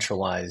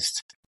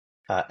decentralized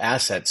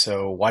asset.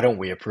 So why don't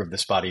we approve the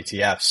spot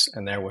ETFs?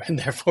 And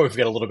therefore, we've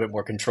got a little bit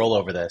more control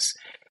over this.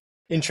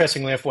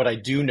 Interestingly enough, what I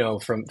do know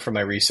from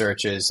my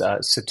research is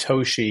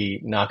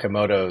Satoshi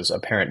Nakamoto's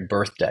apparent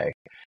birthday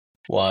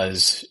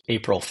was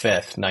April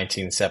 5th,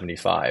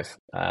 1975.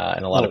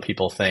 And a lot of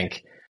people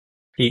think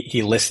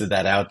he listed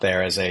that out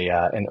there as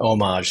an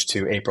homage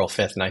to April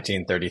 5th,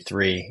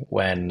 1933,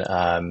 when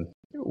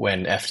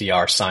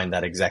FDR signed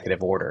that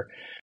executive order.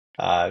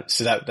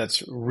 So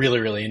that's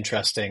really, really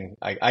interesting.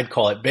 I'd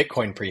call it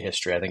Bitcoin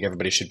prehistory. I think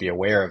everybody should be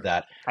aware of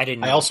that. I didn't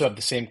know. I also have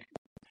the same.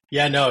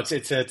 Yeah, no,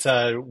 it's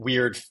a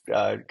weird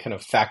kind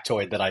of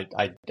factoid that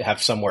I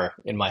have somewhere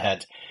in my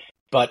head.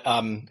 But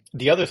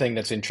the other thing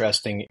that's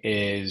interesting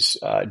is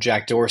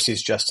Jack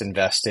Dorsey's just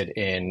invested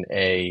in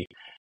a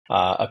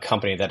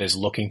company that is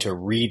looking to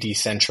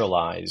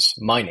re-decentralize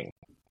mining.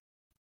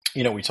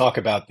 We talk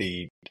about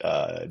the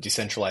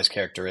decentralized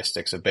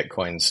characteristics of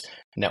Bitcoin's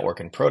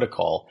network and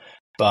protocol,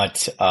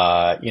 But,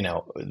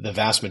 the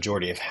vast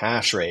majority of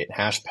hash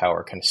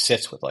power kind of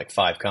sits with like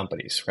 5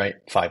 companies, right?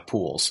 5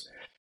 pools.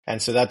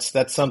 And so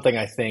that's something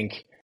I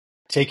think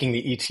taking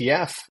the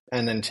ETF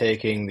and then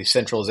taking the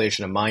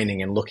centralization of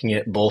mining and looking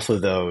at both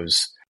of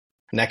those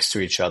next to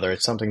each other,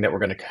 it's something that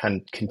we're going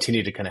to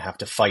continue to kind of have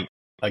to fight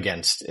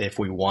against if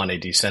we want a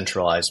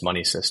decentralized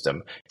money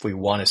system, if we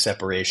want a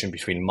separation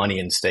between money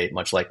and state,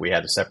 much like we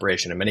had a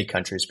separation in many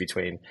countries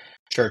between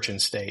church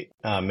and state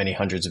many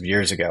hundreds of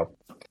years ago.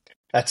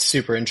 That's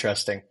super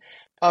interesting.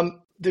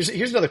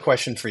 Here's another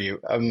question for you.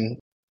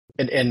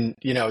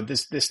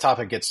 This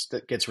topic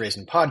gets raised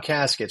in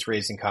podcasts, gets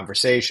raised in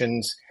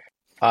conversations.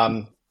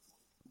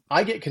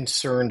 I get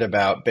concerned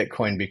about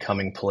Bitcoin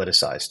becoming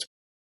politicized.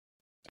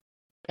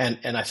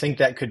 And I think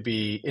that could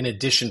be, in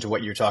addition to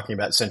what you're talking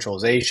about,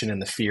 centralization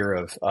and the fear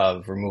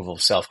of removal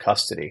of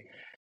self-custody.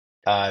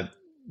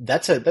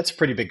 That's a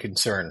pretty big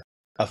concern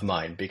of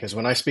mine, because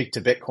when I speak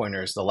to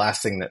Bitcoiners, the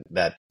last thing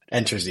that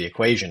enters the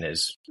equation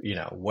is,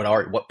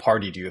 what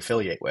party do you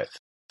affiliate with,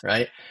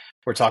 right?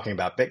 We're talking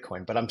about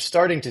Bitcoin, but I'm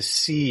starting to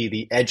see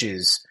the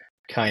edges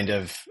kind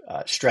of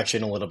stretch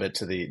in a little bit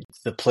to the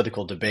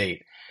political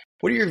debate.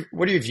 What are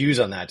your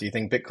views on that? Do you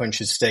think Bitcoin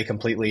should stay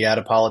completely out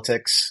of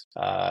politics?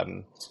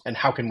 And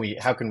how can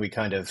we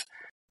kind of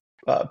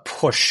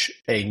push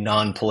a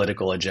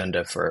non-political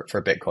agenda for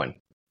Bitcoin?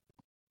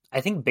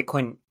 I think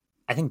Bitcoin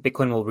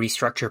will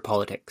restructure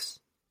politics,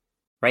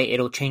 right?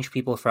 It'll change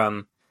people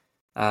from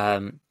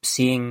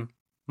seeing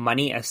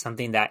money as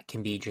something that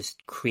can be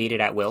just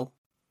created at will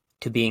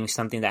to being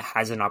something that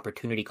has an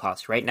opportunity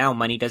cost. Right now,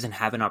 money doesn't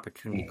have an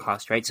opportunity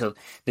cost, right? So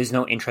there's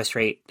no interest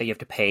rate that you have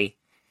to pay.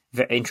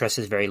 Interest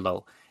is very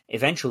low.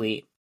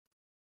 Eventually,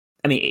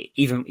 I mean,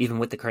 even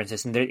with the current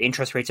system, the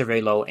interest rates are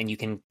very low, and you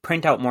can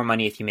print out more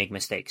money if you make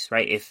mistakes,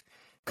 right? If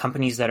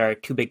companies that are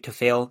too big to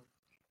fail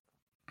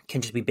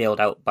can just be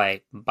bailed out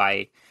by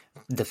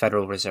the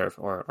Federal Reserve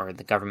or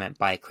the government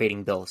by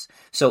creating bills.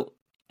 So,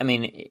 I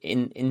mean,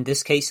 in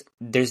this case,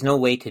 there's no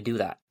way to do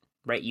that,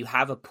 right? You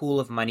have a pool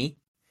of money.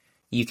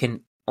 You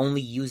can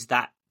only use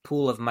that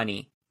pool of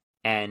money,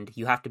 and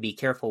you have to be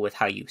careful with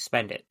how you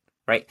spend it,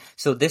 right?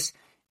 So this,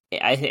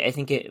 I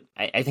think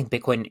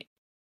Bitcoin,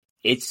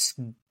 it's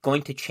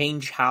going to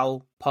change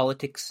how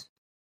politics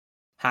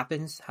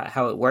happens,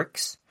 how it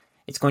works.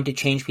 It's going to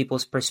change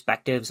people's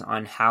perspectives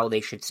on how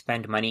they should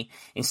spend money.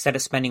 Instead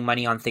of spending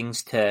money on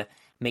things to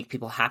make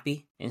people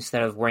happy,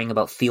 instead of worrying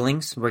about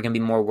feelings, we're going to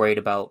be more worried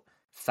about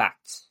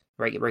facts,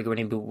 right? We're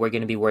going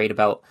to be worried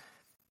about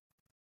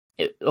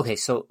it. Okay,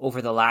 so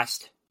over the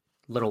last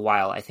little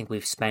while, I think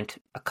we've spent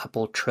a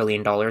couple $1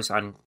 trillion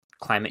on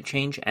climate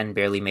change and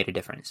barely made a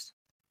difference,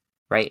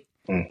 right?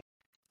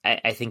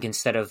 I think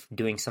instead of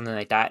doing something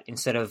like that,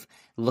 instead of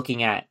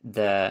looking at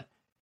the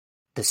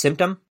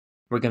symptom,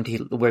 we're going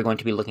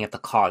to be looking at the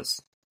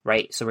cause,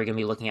 right? So we're going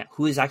to be looking at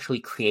who is actually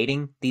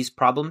creating these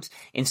problems.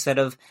 Instead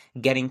of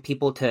getting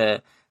people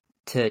to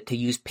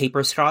use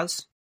paper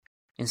straws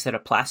instead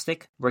of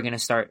plastic, we're going to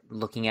start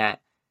looking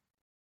at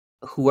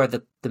who are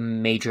the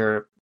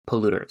major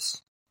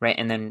polluters, right?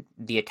 And then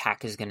the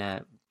attack is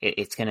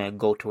it's gonna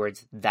go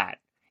towards that.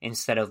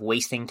 Instead of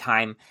wasting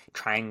time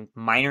trying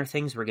minor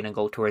things, we're gonna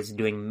go towards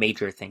doing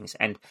major things.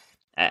 And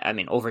I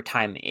mean, over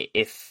time,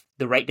 if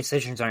the right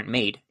decisions aren't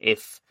made,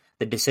 if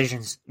the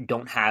decisions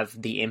don't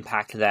have the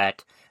impact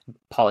that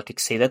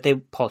politicians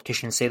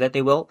say that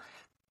they will,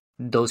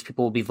 those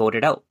people will be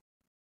voted out,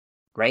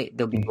 right?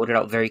 They'll be voted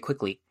out very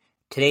quickly.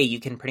 Today, you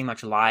can pretty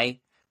much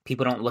lie.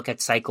 People don't look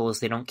at cycles.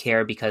 They don't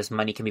care because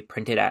money can be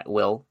printed at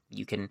will.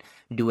 You can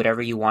do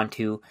whatever you want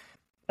to.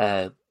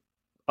 A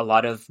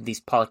lot of these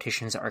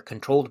politicians are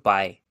controlled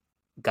by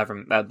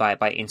government,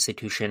 by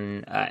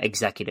institution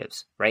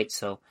executives, right?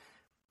 So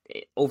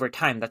over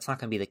time, that's not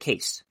going to be the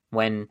case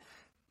when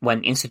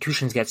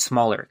institutions get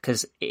smaller.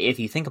 Because if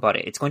you think about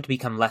it, it's going to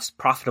become less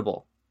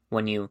profitable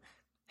when you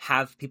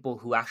have people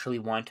who actually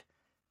want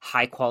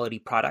high quality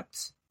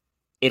products.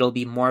 It'll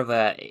be more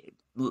of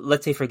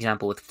let's say, for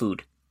example, with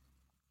food.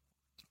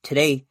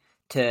 Today,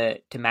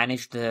 to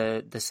manage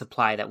the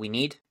supply that we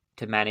need,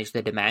 to manage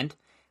the demand,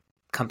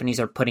 companies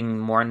are putting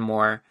more and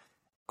more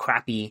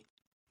crappy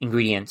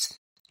ingredients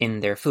in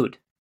their food,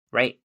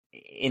 right?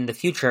 In the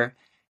future,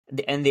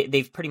 and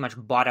they've pretty much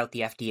bought out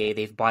the FDA,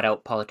 they've bought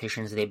out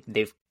politicians,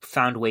 they've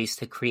found ways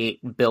to create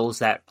bills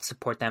that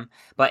support them.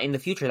 But in the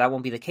future, that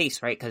won't be the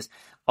case, right? Because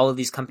all of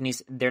these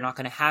companies, they're not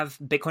going to have,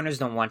 Bitcoiners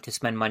don't want to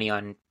spend money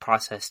on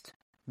processed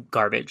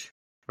garbage.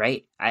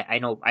 Right?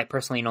 I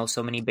personally know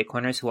so many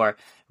Bitcoiners who are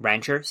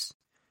ranchers.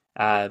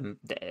 I'm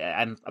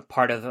a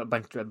part of a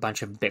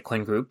bunch of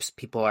Bitcoin groups.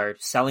 People are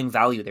selling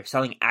value. They're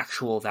selling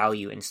actual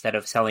value instead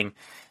of selling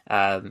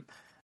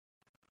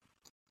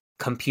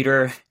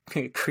computer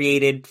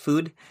created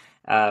food,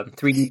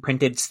 3D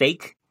printed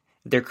steak.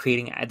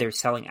 They're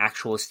selling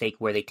actual steak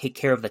where they take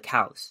care of the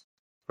cows,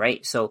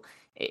 right? So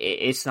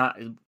it's not.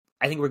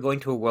 I think we're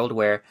going to a world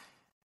where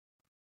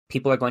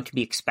people are going to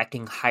be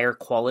expecting higher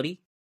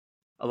quality.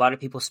 A lot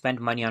of people spend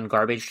money on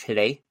garbage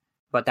today,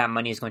 but that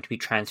money is going to be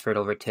transferred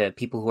over to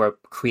people who are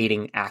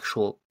creating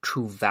actual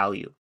true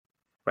value,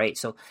 right?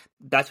 So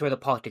that's where the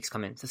politics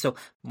come in. So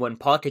when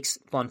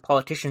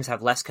politicians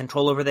have less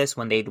control over this,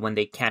 when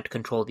they can't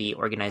control the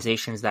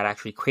organizations that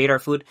actually create our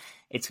food,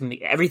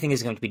 everything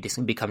is going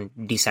to become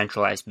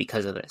decentralized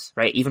because of this,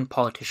 right? Even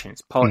politics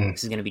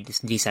is going to be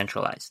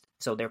decentralized.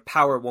 So their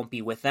power won't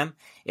be with them;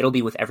 it'll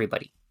be with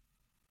everybody.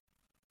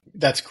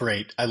 That's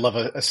great. I love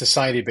a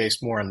society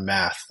based more on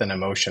math than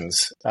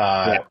emotions.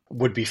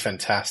 Would be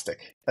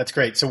fantastic. That's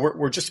great. So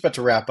we're just about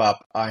to wrap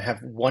up. I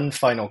have one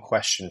final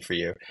question for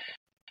you.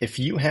 If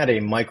you had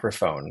a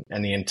microphone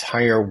and the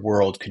entire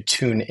world could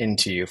tune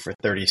into you for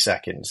 30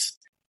 seconds,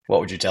 what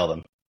would you tell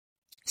them?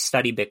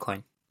 Study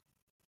Bitcoin.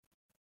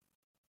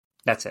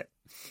 That's it.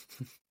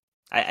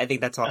 I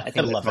think that's all. I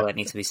think that's all that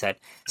needs to be said.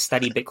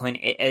 Study Bitcoin.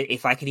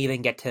 If I could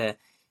even get to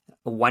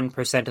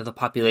 1% of the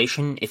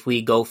population, if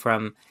we go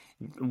from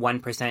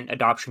 1%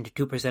 adoption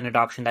to 2%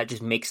 adoption, that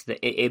just makes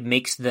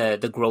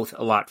the growth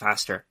a lot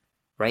faster,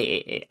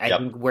 right? I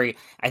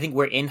think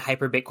we're in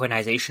hyper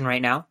Bitcoinization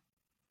right now.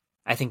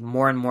 I think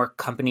more and more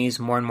companies,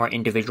 more and more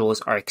individuals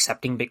are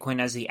accepting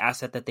Bitcoin as the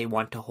asset that they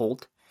want to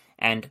hold.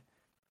 And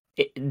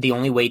the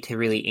only way to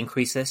really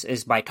increase this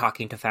is by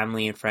talking to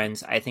family and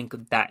friends. I think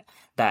that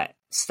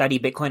study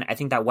Bitcoin, I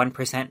think that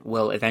 1%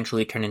 will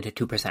eventually turn into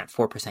 2%,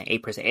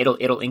 4%, 8%.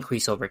 It'll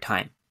increase over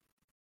time.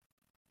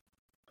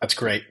 That's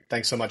great.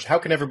 Thanks so much. How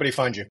can everybody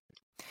find you?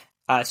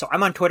 So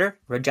I'm on Twitter,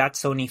 Rajat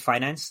Soni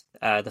Finance.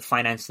 The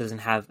finance doesn't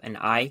have an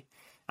I.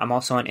 I'm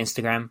also on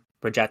Instagram,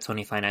 Rajat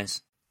Soni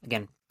Finance.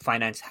 Again,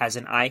 finance has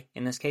an I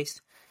in this case.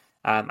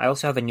 I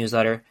also have a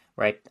newsletter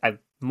where I've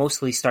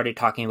mostly started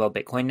talking about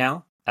Bitcoin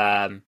now.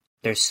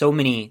 There's so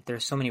many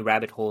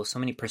rabbit holes, so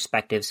many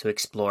perspectives to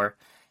explore.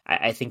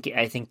 I think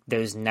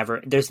there's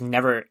never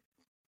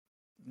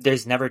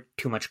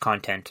too much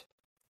content,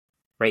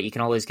 right? You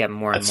can always get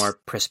more and more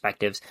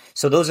perspectives.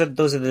 So those are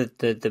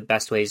the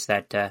best ways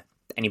that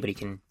anybody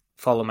can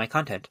follow my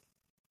content.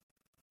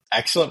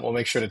 Excellent. We'll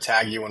make sure to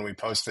tag you when we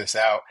post this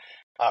out.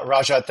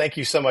 Rajat, thank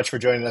you so much for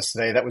joining us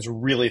today. That was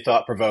really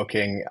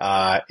thought-provoking,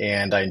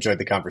 and I enjoyed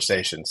the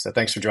conversation. So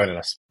thanks for joining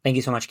us. Thank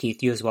you so much,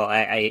 Keith. You as well.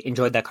 I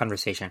enjoyed that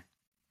conversation.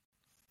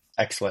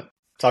 Excellent.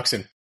 Talk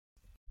soon.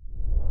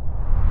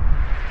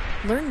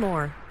 Learn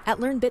more at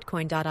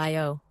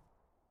learnbitcoin.io.